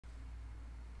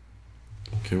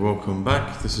Okay, welcome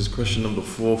back. This is question number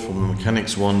 4 from the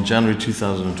Mechanics 1 January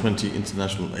 2020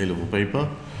 International A-Level paper.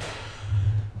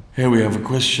 Here we have a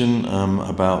question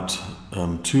about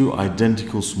two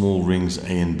identical small rings A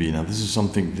and B. Now this is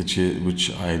something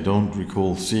which I don't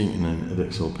recall seeing in an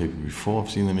Edexcel paper before.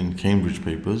 I've seen them in Cambridge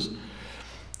papers.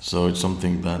 So it's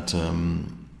something that,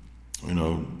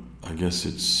 I guess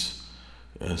it's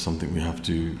something we have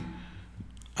to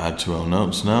add to our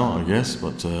notes now, I guess,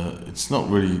 but it's not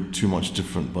really too much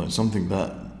different, but it's something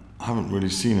that I haven't really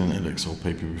seen in an Edexcel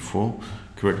paper before.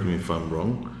 Correct me if I'm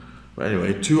wrong. But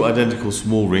anyway, two identical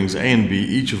small rings, A and B,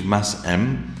 each of mass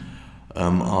M,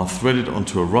 are threaded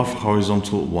onto a rough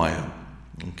horizontal wire.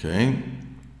 Okay,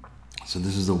 so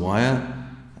this is the wire,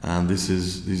 and these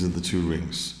are the two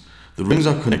rings. The rings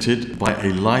are connected by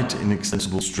a light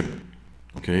inextensible string.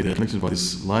 Okay, they're connected by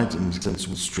this light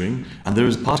inextensible string, and there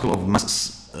is a particle of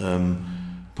mass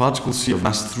particle C of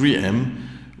mass 3m,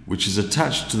 which is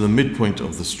attached to the midpoint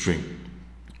of the string.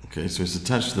 Okay, so it's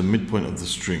attached to the midpoint of the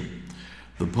string.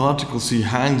 The particle C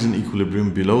hangs in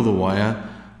equilibrium below the wire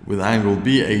with angle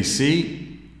BAC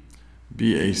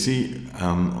beta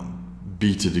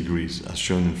degrees, as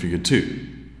shown in figure 2.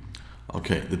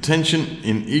 Okay, the tension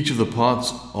in each of the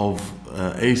parts of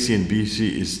AC and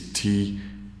BC is T,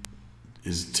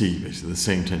 basically the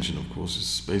same tension, of course.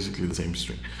 It's basically the same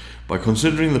string. By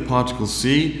considering the particle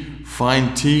C,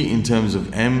 find T in terms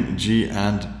of M, G,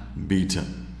 and beta.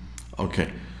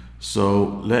 Okay,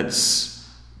 so let's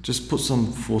just put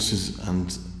some forces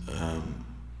and a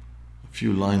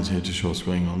few lines here to show what's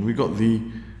going on. We got the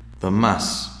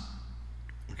mass,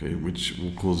 okay, which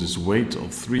will cause this weight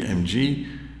of 3 mg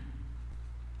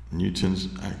newtons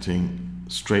acting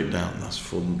straight down. That's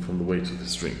from the weight of the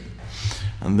string.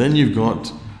 And then you've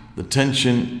got the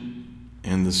tension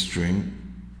in the string,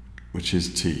 which is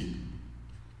T.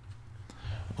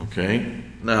 Okay,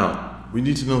 now we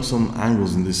need to know some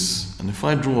angles in this, and if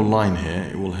I draw a line here,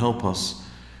 it will help us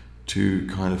to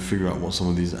kind of figure out what some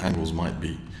of these angles might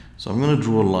be. So I'm going to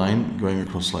draw a line going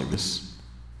across like this.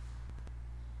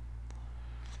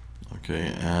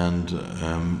 Okay,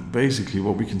 and basically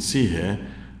what we can see here,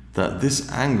 that this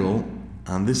angle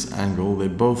and this angle, they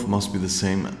both must be the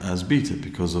same as beta,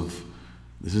 because of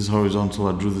this is horizontal,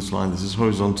 I drew this line, this is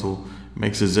horizontal,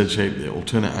 makes a Z shape, they're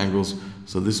alternate angles,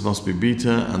 so this must be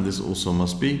beta and this also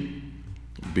must be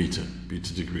beta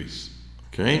degrees.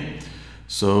 Okay,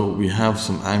 so we have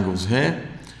some angles here,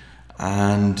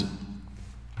 and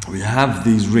we have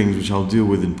these rings which I'll deal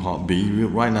with in part B.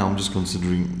 Right now I'm just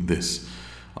considering this.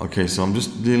 Okay, so I'm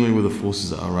just dealing with the forces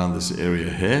that are around this area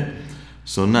here.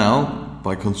 So now,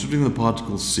 by considering the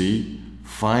particle C,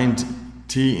 find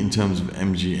T in terms of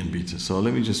mg and beta. So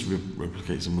let me just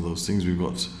replicate some of those things. We've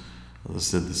got, as I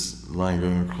said, this line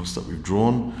going across that we've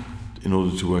drawn in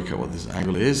order to work out what this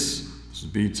angle is. This is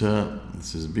beta,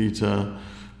 this is beta,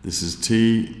 this is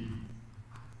T,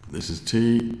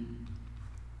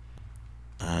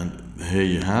 and here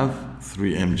you have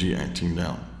 3 mg acting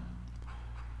down.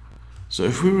 So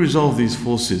if we resolve these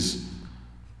forces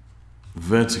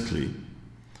vertically,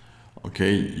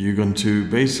 okay, you're going to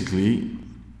basically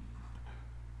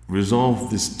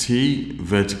resolve this T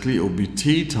vertically. It will be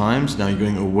T times, now you're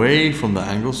going away from the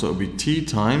angle, so it will be T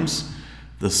times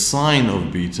the sine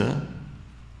of beta,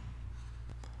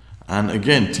 and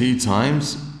again T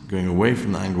times, going away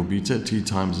from the angle beta, T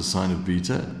times the sine of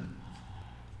beta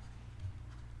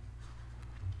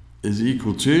is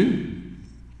equal to,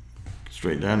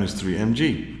 straight down is 3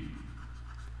 mg.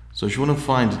 So if you want to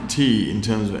find T in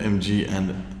terms of mg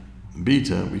and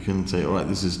beta, we can say, all right,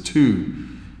 this is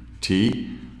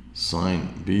 2T sine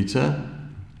beta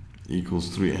equals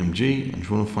 3 mg. And if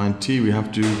you want to find T, we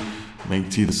have to make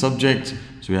T the subject.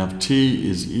 So we have T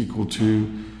is equal to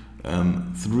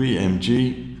 3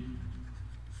 mg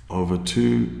over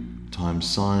 2 times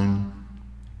sine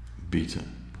beta.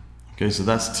 Okay, so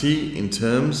that's T in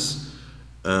terms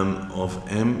of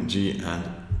mg and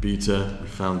beta. We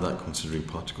found that considering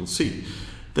particle C.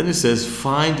 Then it says,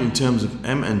 find in terms of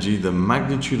m and g the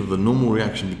magnitude of the normal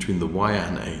reaction between the wire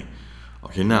and A.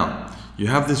 Okay, now you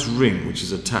have this ring which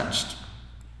is attached.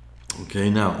 Okay,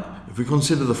 now if we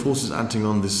consider the forces acting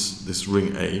on this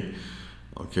ring A,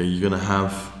 okay, you're going to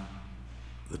have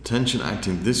the tension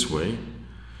acting this way.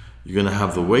 You're going to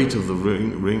have the weight of the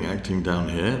ring acting down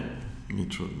here. Let me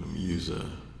use a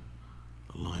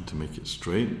line to make it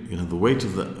straight. You're going to have the weight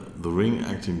of the ring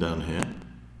acting down here.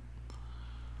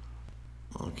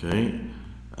 Okay,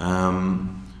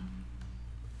 and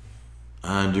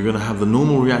you're going to have the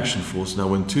normal reaction force. Now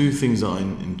when two things are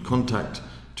in contact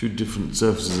two different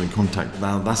surfaces in contact.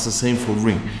 Now that's the same for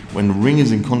ring. When the ring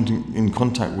is in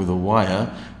contact with a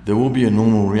wire, there will be a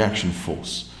normal reaction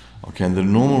force. Okay, and the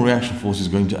normal reaction force is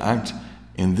going to act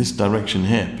in this direction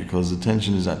here because the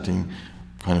tension is acting,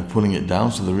 kind of pulling it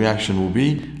down, so the reaction will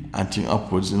be acting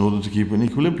upwards in order to keep an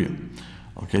equilibrium.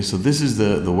 Okay, so this is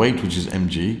the weight, which is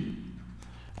mg,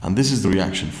 and this is the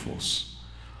reaction force.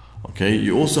 Okay,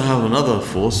 you also have another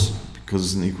force, because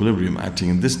it's an equilibrium, acting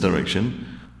in this direction,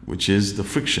 which is the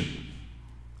friction.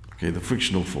 Okay, the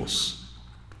frictional force.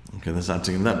 Okay, that's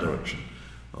acting in that direction.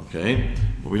 Okay,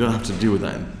 but we don't have to deal with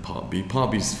that in part B.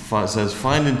 Part B says,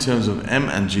 find in terms of M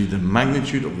and G the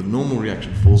magnitude of the normal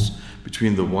reaction force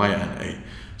between the wire and A.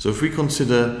 So if we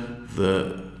consider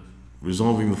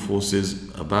resolving the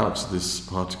forces about this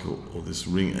particle or this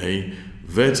ring A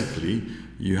vertically,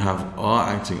 you have R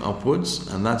acting upwards,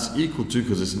 and that's equal to,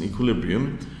 because it's an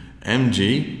equilibrium,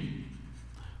 mg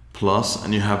plus,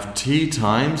 and you have T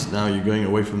times, now you're going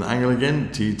away from the angle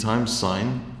again, T times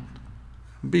sine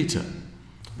beta.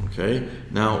 Okay,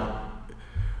 now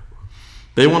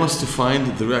they want us to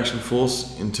find the reaction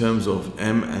force in terms of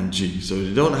M and G. So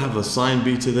we don't have a sine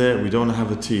beta there, we don't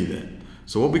have a T there.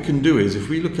 So what we can do is, if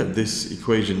we look at this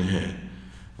equation here,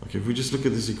 okay, if we just look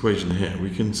at this equation here,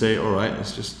 we can say, all right,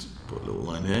 let's just put a little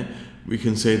line here. We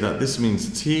can say that this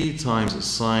means T times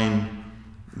sine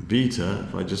beta.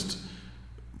 If I just,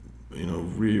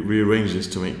 rearrange this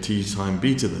to make T sine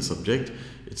beta the subject,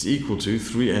 it's equal to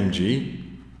 3mg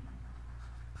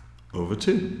over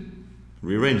 2.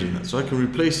 Rearranging that. So I can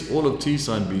replace all of T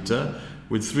sine beta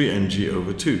with 3mg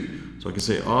over 2. So I can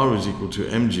say R is equal to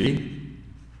mg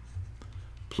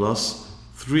plus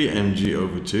 3mg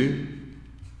over 2,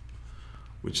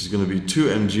 which is going to be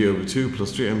 2mg over 2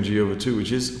 plus 3mg over 2,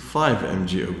 which is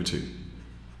 5mg over 2.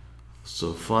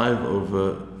 So 5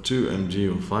 over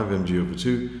 2mg or 5mg over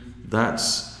 2,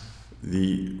 that's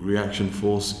the reaction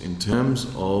force in terms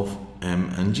of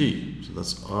M and G. So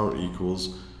that's R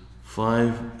equals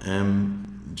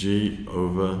 5mg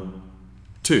over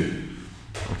 2.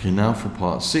 Okay, now for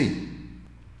part C.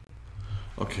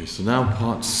 Okay, so now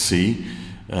part C,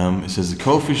 it says the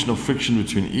coefficient of friction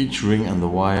between each ring and the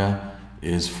wire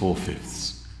is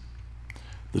 4/5.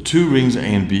 The two rings A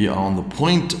and B are on the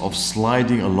point of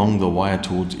sliding along the wire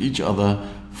towards each other.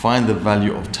 Find the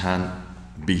value of tan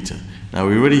beta. Now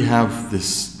we already have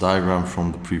this diagram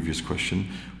from the previous question.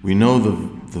 We know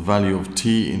the value of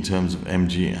T in terms of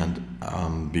mg and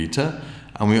beta,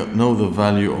 and we know the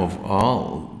value of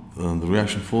R, the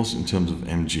reaction force, in terms of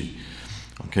mg.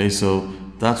 Okay, so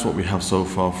that's what we have so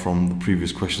far from the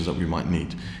previous questions that we might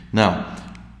need. Now,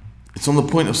 it's on the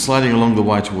point of sliding along the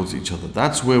wire towards each other.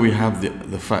 That's where we have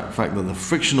the fact that the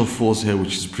frictional force here,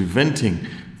 which is preventing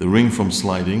the ring from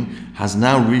sliding, has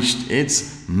now reached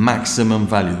its maximum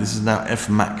value. This is now F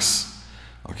max.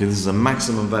 Okay, this is a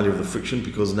maximum value of the friction,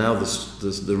 because now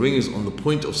the ring is on the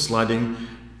point of sliding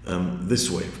this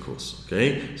way, of course.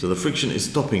 Okay, so the friction is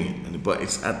stopping it, but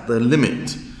it's at the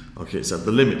limit. Okay, it's at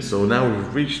the limit. So now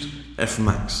we've reached F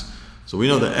max. So we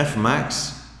know that F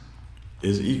max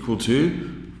is equal to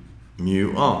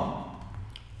mu R.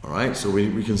 Alright, so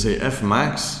we can say F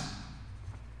max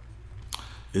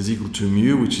is equal to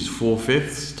mu, which is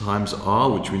 4/5 times R,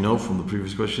 which we know from the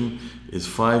previous question is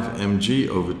 5mg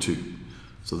over 2.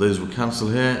 So those will cancel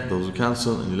here, those will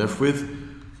cancel, and you're left with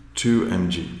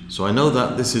 2mg. So I know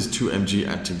that this is 2mg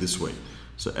acting this way.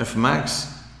 So F max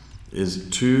is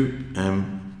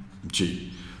 2mg.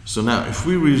 So now if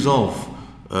we resolve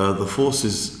the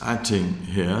forces acting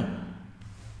here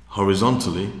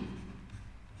horizontally,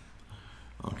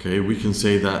 okay, we can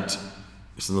say that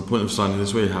it's on the point of sliding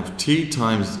this way. You have T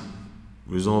times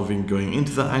resolving going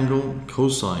into the angle,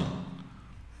 cosine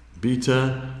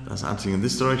beta, that's acting in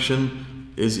this direction,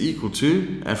 is equal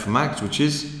to F max, which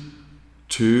is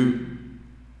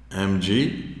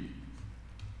 2mg.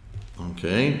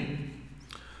 Okay,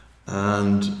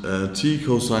 and T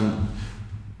cosine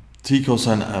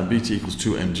beta equals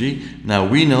 2mg. Now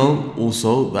we know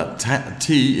also that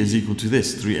T is equal to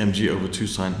this, 3mg over 2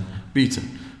 sine beta.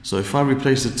 So if I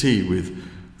replace the T with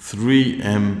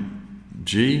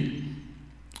 3mg,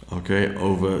 okay,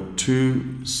 over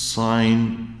 2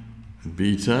 sine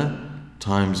beta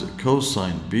times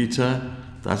cosine beta,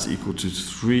 that's equal to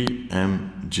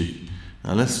 3mg.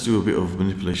 Now let's do a bit of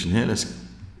manipulation here. Let's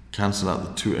cancel out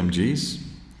the 2mg's.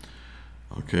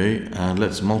 Okay, and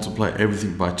let's multiply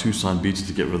everything by 2 sine beta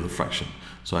to get rid of the fraction.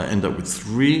 So I end up with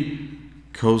 3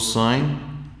 cosine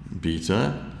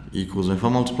beta equals, if I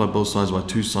multiply both sides by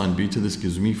 2 sine beta, this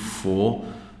gives me 4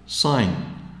 sine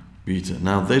beta.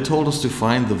 Now they told us to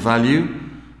find the value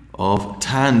of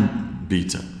tan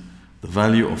beta. The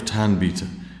value of tan beta.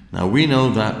 Now we know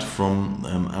that from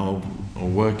our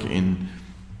work in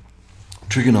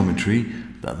trigonometry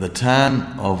that the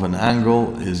tan of an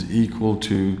angle is equal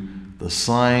to the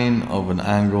sine of an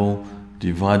angle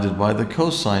divided by the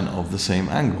cosine of the same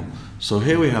angle. So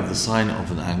here we have the sine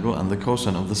of an angle and the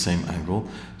cosine of the same angle.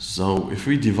 So if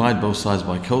we divide both sides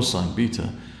by cosine beta,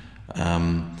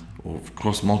 or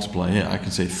cross multiply here, I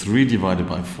can say 3 divided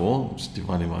by 4, just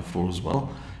dividing by 4 as well,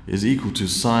 is equal to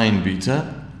sine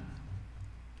beta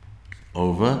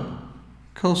over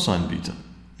cosine beta.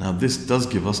 Now this does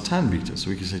give us tan beta, so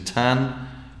we can say tan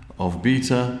of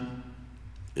beta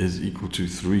is equal to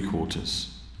 3/4.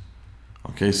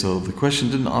 Okay, so the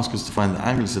question didn't ask us to find the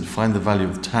angle, it said find the value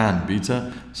of tan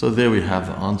beta. So there we have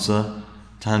the answer,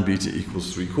 tan beta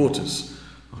equals 3/4.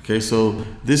 Okay, so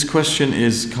this question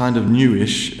is kind of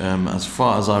newish. As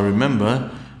far as I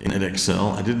remember in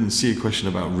Excel, I didn't see a question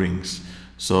about rings.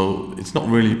 So it's not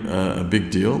really a big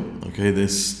deal. Okay,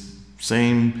 this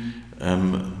same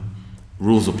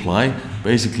rules apply.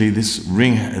 Basically this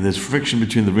ring, there's friction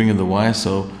between the ring and the wire,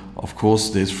 so of course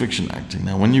there's friction acting.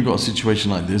 Now when you've got a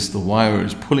situation like this, the wire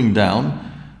is pulling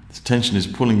down, the tension is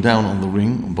pulling down on the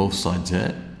ring on both sides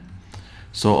here.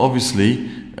 So obviously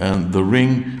the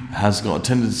ring has got a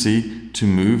tendency to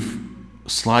move,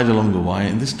 slide along the wire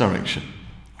in this direction.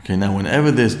 Okay, now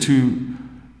whenever there's two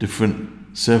different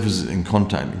surfaces in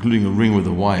contact, including a ring with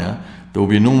a wire, there will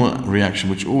be a normal reaction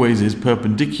which always is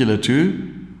perpendicular to,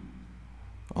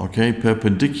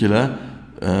 perpendicular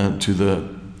to the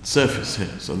surface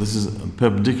here. So this is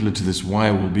perpendicular to this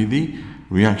wire will be the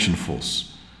reaction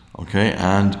force. Okay,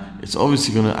 and it's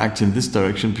obviously going to act in this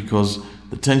direction because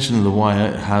the tension in the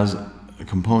wire has a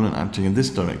component acting in this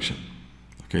direction.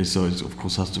 Okay, so it of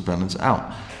course has to balance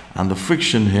out. And the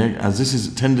friction here, as this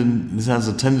has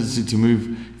a tendency to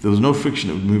move. If there was no friction,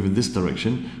 it would move in this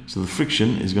direction. So the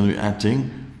friction is going to be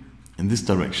acting in this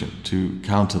direction to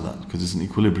counter that because it's an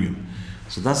equilibrium.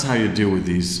 So that's how you deal with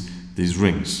these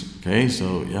rings. Okay,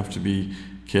 so you have to be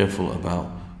careful about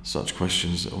such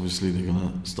questions. Obviously, they're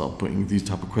going to start putting these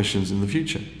type of questions in the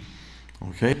future.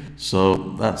 Okay,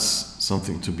 so that's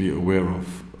something to be aware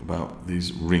of about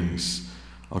these rings.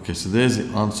 Okay, so there's the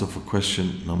answer for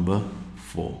question number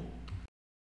 4.